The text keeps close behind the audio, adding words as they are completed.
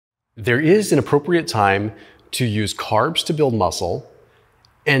There is an appropriate time to use carbs to build muscle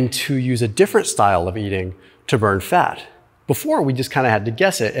and to use a different style of eating to burn fat. Before, we just kind of had to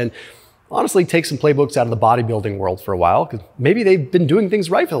guess it and honestly take some playbooks out of the bodybuilding world for a while, because maybe they've been doing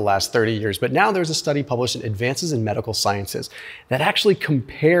things right for the last 30 years. But now there's a study published in Advances in Medical Sciences that actually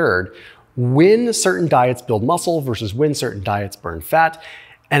compared when certain diets build muscle versus when certain diets burn fat.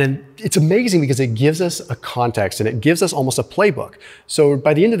 And it's amazing because it gives us a context and it gives us almost a playbook. So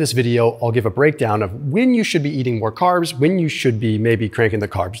by the end of this video, I'll give a breakdown of when you should be eating more carbs, when you should be maybe cranking the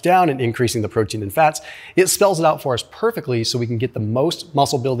carbs down and increasing the protein and fats. It spells it out for us perfectly so we can get the most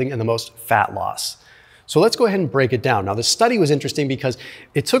muscle building and the most fat loss. So let's go ahead and break it down. Now, this study was interesting because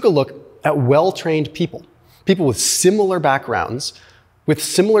it took a look at well-trained people with similar backgrounds, with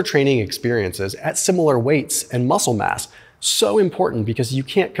similar training experiences, at similar weights and muscle mass. So important because you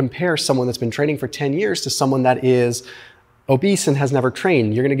can't compare someone that's been training for 10 years to someone that is obese and has never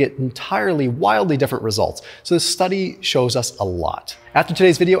trained. You're gonna get entirely wildly different results. So this study shows us a lot. After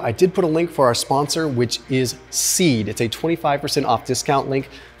today's video, I did put a link for our sponsor, which is Seed. It's a 25% off discount link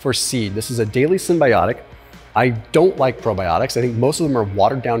for Seed. This is a daily symbiotic. I don't like probiotics. I think most of them are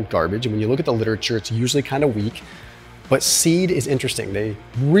watered down garbage. And when you look at the literature, it's usually kind of weak. But Seed is interesting. They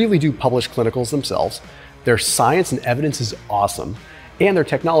really do publish clinicals themselves. Their science and evidence is awesome, and their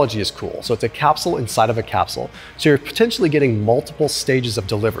technology is cool. So it's a capsule inside of a capsule. So you're potentially getting multiple stages of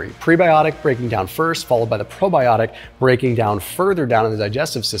delivery. Prebiotic breaking down first, followed by the probiotic breaking down further down in the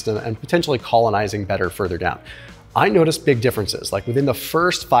digestive system and potentially colonizing better further down. I noticed big differences, like within the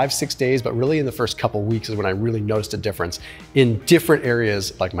first 5-6 days, but really in the first couple weeks is when I really noticed a difference in different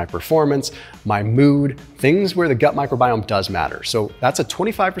areas like my performance, my mood, things where the gut microbiome does matter. So that's a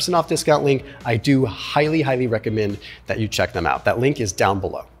 25% off discount link. I do highly, highly recommend that you check them out. That link is down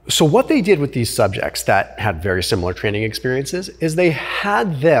below. So what they did with these subjects that had very similar training experiences is they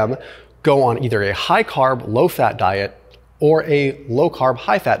had them go on either a high carb, low fat diet or a low carb,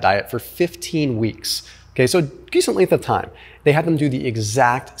 high fat diet for 15 weeks. Okay, so decent length of time. They had them do the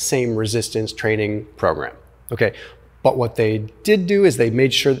exact same resistance training program. Okay, but what they did do is they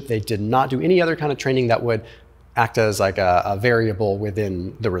made sure that they did not do any other kind of training that would act as like a variable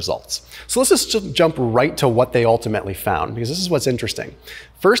within the results. So let's just jump right to what they ultimately found, because this is what's interesting.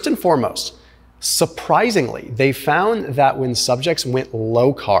 First and foremost, surprisingly, they found that when subjects went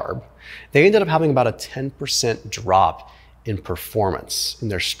low carb, they ended up having about a 10% drop in performance, in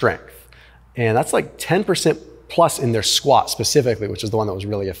their strength. And that's like 10% plus in their squat specifically, which is the one that was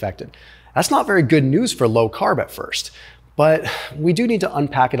really affected. That's not very good news for low carb at first, but we do need to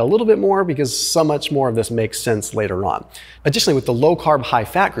unpack it a little bit more because so much more of this makes sense later on. Additionally, with the low carb high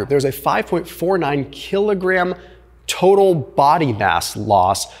fat group, there's a 5.49 kilogram total body mass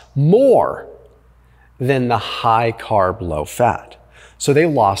loss more than the high carb low fat. So they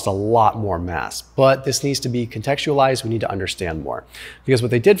lost a lot more mass, but this needs to be contextualized. We need to understand more, because what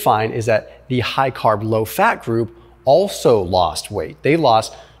they did find is that the high carb, low fat group also lost weight. They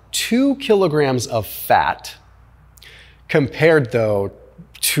lost 2 kilograms of fat compared though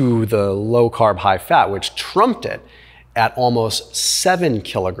to the low carb, high fat, which trumped it at almost 7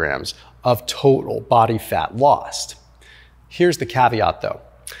 kilograms of total body fat lost. Here's the caveat though.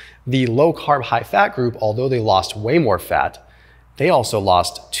 The low carb, high fat group, although they lost way more fat, they also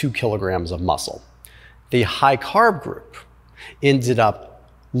lost 2 kilograms of muscle. The high carb group ended up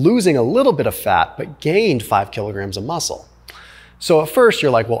losing a little bit of fat, but gained 5 kilograms of muscle. So at first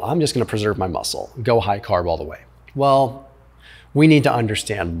you're like, well, I'm just gonna preserve my muscle, go high carb all the way. Well, we need to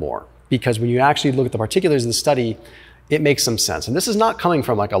understand more, because when you actually look at the particulars of the study, it makes some sense. And this is not coming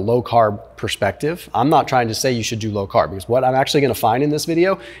from like a low carb perspective. I'm not trying to say you should do low carb, because what I'm actually gonna find in this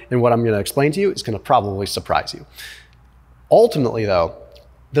video and what I'm gonna explain to you is gonna probably surprise you. Ultimately though,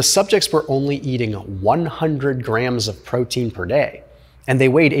 the subjects were only eating 100 grams of protein per day, and they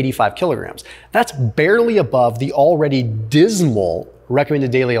weighed 85 kilograms. That's barely above the already dismal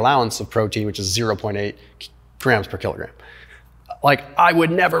recommended daily allowance of protein, which is 0.8 grams per kilogram. Like, I would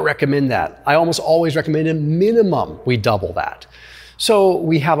never recommend that. I almost always recommend a minimum we double that. So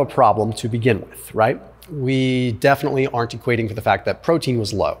we have a problem to begin with, right? We definitely aren't equating for the fact that protein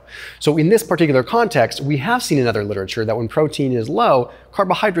was low. So in this particular context, we have seen in other literature that when protein is low,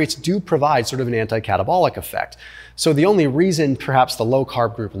 carbohydrates do provide sort of an anti-catabolic effect. So the only reason perhaps the low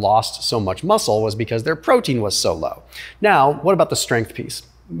carb group lost so much muscle was because their protein was so low. Now, what about the strength piece?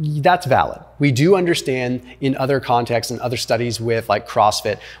 That's valid. We do understand in other contexts and other studies with like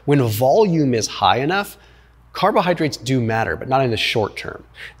CrossFit, when volume is high enough, carbohydrates do matter, but not in the short term.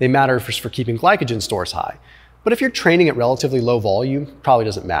 They matter for keeping glycogen stores high. But if you're training at relatively low volume, probably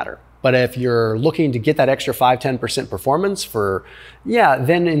doesn't matter. But if you're looking to get that extra 5–10% performance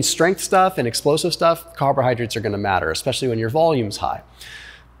then in strength stuff and explosive stuff, carbohydrates are going to matter, especially when your volume's high.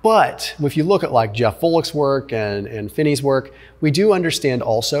 But if you look at like Jeff Volek's work and Finney's work, we do understand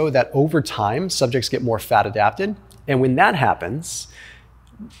also that over time, subjects get more fat adapted. And when that happens,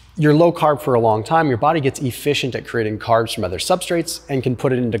 you're low carb for a long time, your body gets efficient at creating carbs from other substrates and can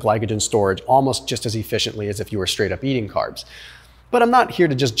put it into glycogen storage almost just as efficiently as if you were straight up eating carbs. But I'm not here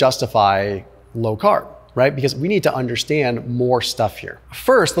to just justify low carb, right? Because we need to understand more stuff here.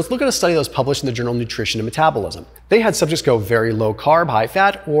 First, let's look at a study that was published in the journal Nutrition and Metabolism. They had subjects go very low carb, high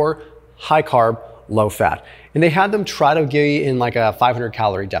fat, or high carb, low fat. And they had them try to be in like a 500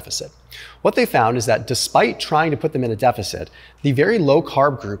 calorie deficit. What they found is that despite trying to put them in a deficit, the very low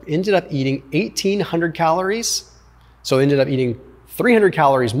carb group ended up eating 1,800 calories. So ended up eating 300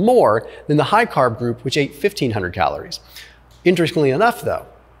 calories more than the high carb group, which ate 1,500 calories. Interestingly enough though,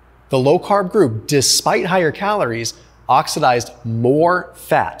 the low carb group, despite higher calories, oxidized more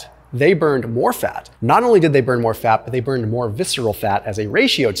fat. They burned more fat. Not only did they burn more fat, but they burned more visceral fat as a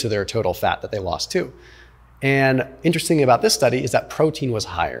ratio to their total fat that they lost too. And interestingly about this study is that protein was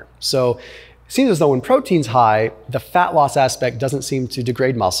higher. So it seems as though when protein's high, the fat loss aspect doesn't seem to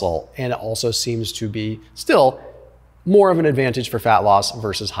degrade muscle, and it also seems to be still more of an advantage for fat loss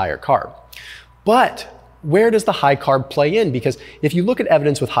versus higher carb. But where does the high carb play in? Because if you look at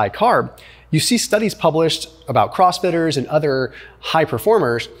evidence with high carb, you see studies published about CrossFitters and other high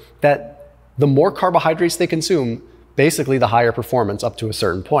performers that the more carbohydrates they consume, basically the higher performance up to a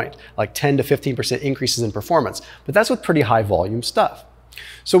certain point, like 10 to 15% increases in performance. But that's with pretty high volume stuff.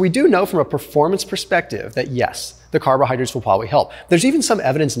 So we do know from a performance perspective that yes, the carbohydrates will probably help. There's even some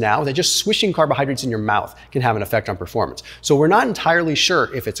evidence now that just swishing carbohydrates in your mouth can have an effect on performance. So we're not entirely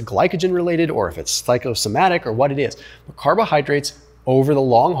sure if it's glycogen related or if it's psychosomatic or what it is. But carbohydrates over the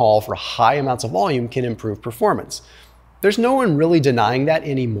long haul for high amounts of volume can improve performance. There's no one really denying that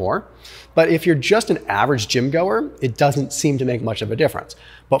anymore. But if you're just an average gym goer, it doesn't seem to make much of a difference.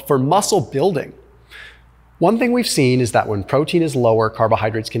 But for muscle building, one thing we've seen is that when protein is lower,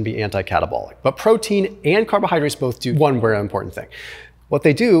 carbohydrates can be anti-catabolic. But protein and carbohydrates both do one very important thing. What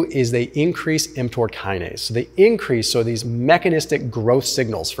they do is they increase mTOR kinase. So they increase these mechanistic growth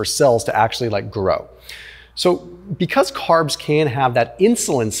signals for cells to actually grow. So because carbs can have that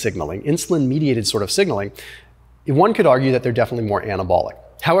insulin signaling, insulin-mediated sort of signaling, one could argue that they're definitely more anabolic.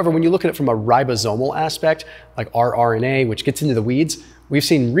 However, when you look at it from a ribosomal aspect, like rRNA, which gets into the weeds, we've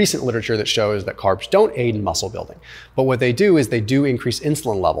seen recent literature that shows that carbs don't aid in muscle building. But what they do is they do increase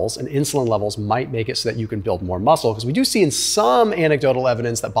insulin levels, and insulin levels might make it so that you can build more muscle, because we do see in some anecdotal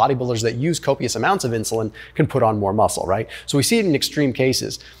evidence that bodybuilders that use copious amounts of insulin can put on more muscle, right? So we see it in extreme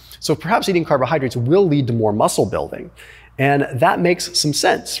cases. So perhaps eating carbohydrates will lead to more muscle building. And that makes some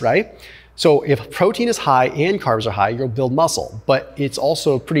sense, right? So if protein is high and carbs are high, you'll build muscle. But it's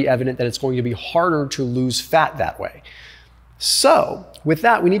also pretty evident that it's going to be harder to lose fat that way. So with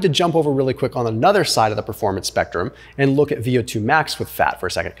that, we need to jump over really quick on another side of the performance spectrum and look at VO2 max with fat for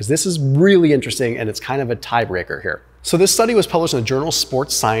a second, because this is really interesting and it's kind of a tiebreaker here. So this study was published in the journal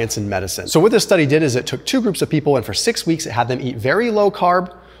Sports Science and Medicine. So what this study did is it took two groups of people, and for 6 weeks it had them eat very low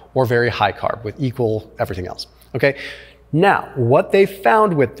carb or very high carb with equal everything else, okay? Now, what they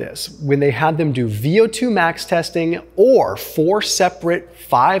found with this, when they had them do VO2 max testing or 4 separate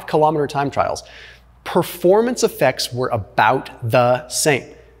 5-kilometer time trials, performance effects were about the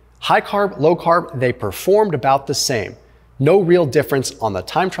same. High carb, low carb, they performed about the same. No real difference on the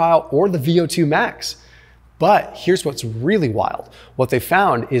time trial or the VO2 max. But here's what's really wild. What they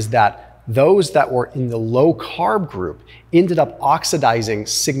found is that those that were in the low carb group ended up oxidizing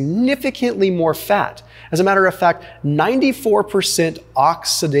significantly more fat. As a matter of fact, 94%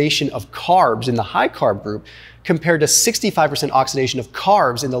 oxidation of carbs in the high carb group compared to 65% oxidation of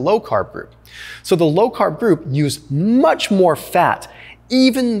carbs in the low carb group. So the low carb group used much more fat,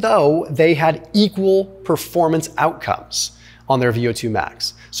 even though they had equal performance outcomes on their VO2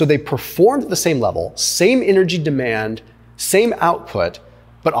 max. So they performed at the same level, same energy demand, same output,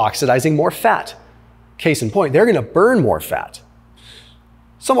 but oxidizing more fat. Case in point, they're gonna burn more fat.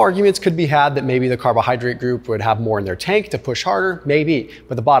 Some arguments could be had that maybe the carbohydrate group would have more in their tank to push harder, maybe.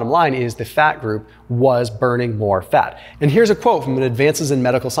 But the bottom line is the fat group was burning more fat. And here's a quote from an Advances in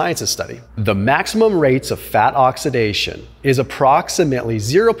Medical Sciences study. The maximum rates of fat oxidation is approximately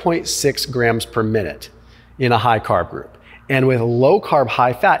 0.6 grams per minute in a high carb group. And with low carb,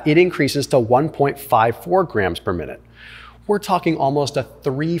 high fat, it increases to 1.54 grams per minute. we're talking almost a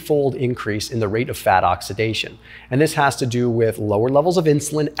 3-fold increase in the rate of fat oxidation. And this has to do with lower levels of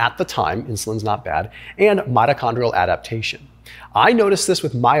insulin at the time, insulin's not bad, and mitochondrial adaptation. I noticed this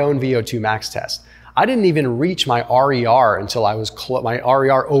with my own VO2 max test. I didn't even reach my RER until I was my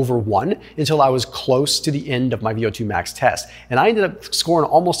RER over 1 until I was close to the end of my VO2 max test. And I ended up scoring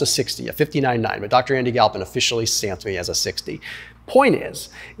almost a 60, a 59.9, but Dr. Andy Galpin officially stamped me as a 60. Point is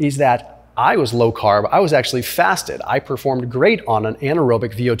that I was low carb. I was actually fasted. I performed great on an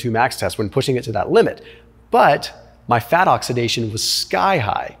anaerobic VO2 max test when pushing it to that limit, but my fat oxidation was sky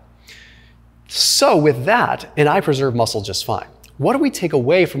high. So with that, and I preserved muscle just fine. What do we take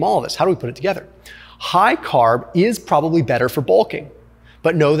away from all of this? How do we put it together? High carb is probably better for bulking,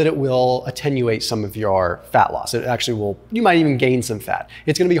 but know that it will attenuate some of your fat loss. It actually will, you might even gain some fat.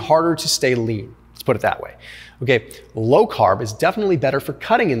 It's gonna be harder to stay lean, let's put it that way. Okay, low carb is definitely better for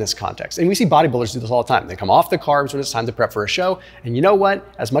cutting in this context. And we see bodybuilders do this all the time. They come off the carbs when it's time to prep for a show. And you know what?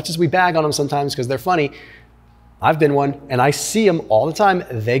 As much as we bag on them sometimes because they're funny, I've been one and I see them all the time.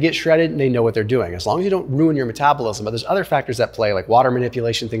 They get shredded and they know what they're doing. As long as you don't ruin your metabolism, but there's other factors at play like water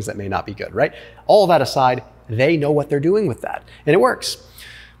manipulation, things that may not be good, right? All of that aside, they know what they're doing with that and it works.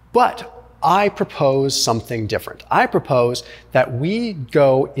 But I propose something different. I propose that we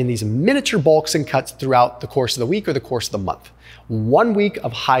go in these miniature bulks and cuts throughout the course of the week or the course of the month. 1 week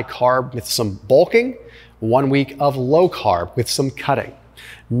of high carb with some bulking, 1 week of low carb with some cutting.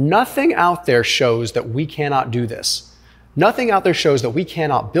 Nothing out there shows that we cannot do this. Nothing out there shows that we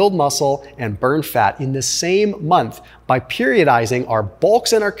cannot build muscle and burn fat in the same month by periodizing our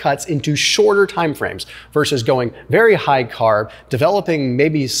bulks and our cuts into shorter time frames versus going very high carb, developing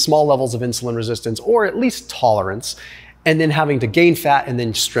maybe small levels of insulin resistance or at least tolerance, and then having to gain fat and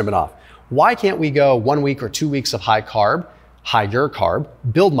then trim it off. Why can't we go 1 week or 2 weeks of high carb, higher carb,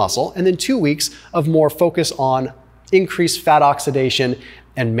 build muscle, and then 2 weeks of more focus on increased fat oxidation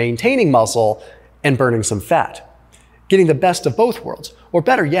and maintaining muscle and burning some fat? Getting the best of both worlds. Or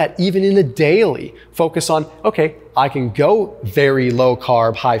better yet, even in the daily, focus on, okay, I can go very low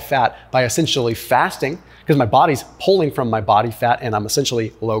carb, high fat by essentially fasting because my body's pulling from my body fat and I'm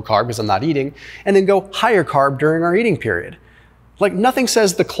essentially low carb because I'm not eating, and then go higher carb during our eating period. Like nothing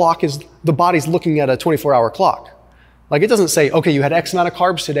says the body's looking at a 24-hour clock. Like it doesn't say, okay, you had X amount of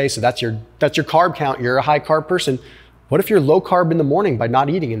carbs today, so that's your carb count, you're a high carb person. What if you're low carb in the morning by not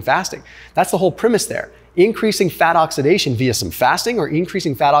eating and fasting? That's the whole premise there. Increasing fat oxidation via some fasting or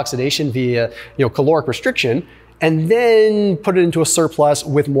increasing fat oxidation via caloric restriction, and then put it into a surplus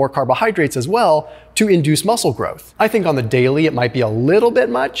with more carbohydrates as well to induce muscle growth. I think on the daily it might be a little bit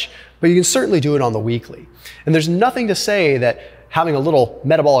much, but you can certainly do it on the weekly. And there's nothing to say that having a little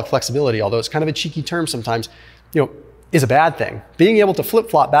metabolic flexibility, although it's kind of a cheeky term sometimes, is a bad thing. Being able to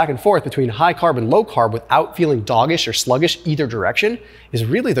flip-flop back and forth between high carb and low carb without feeling doggish or sluggish either direction is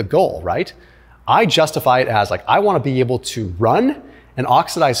really the goal, right? I justify it as like, I want to be able to run and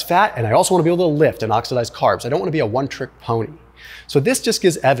oxidize fat, and I also want to be able to lift and oxidize carbs. I don't want to be a one-trick pony. So this just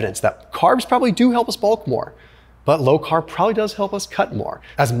gives evidence that carbs probably do help us bulk more, but low carb probably does help us cut more,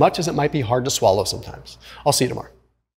 as much as it might be hard to swallow sometimes. I'll see you tomorrow.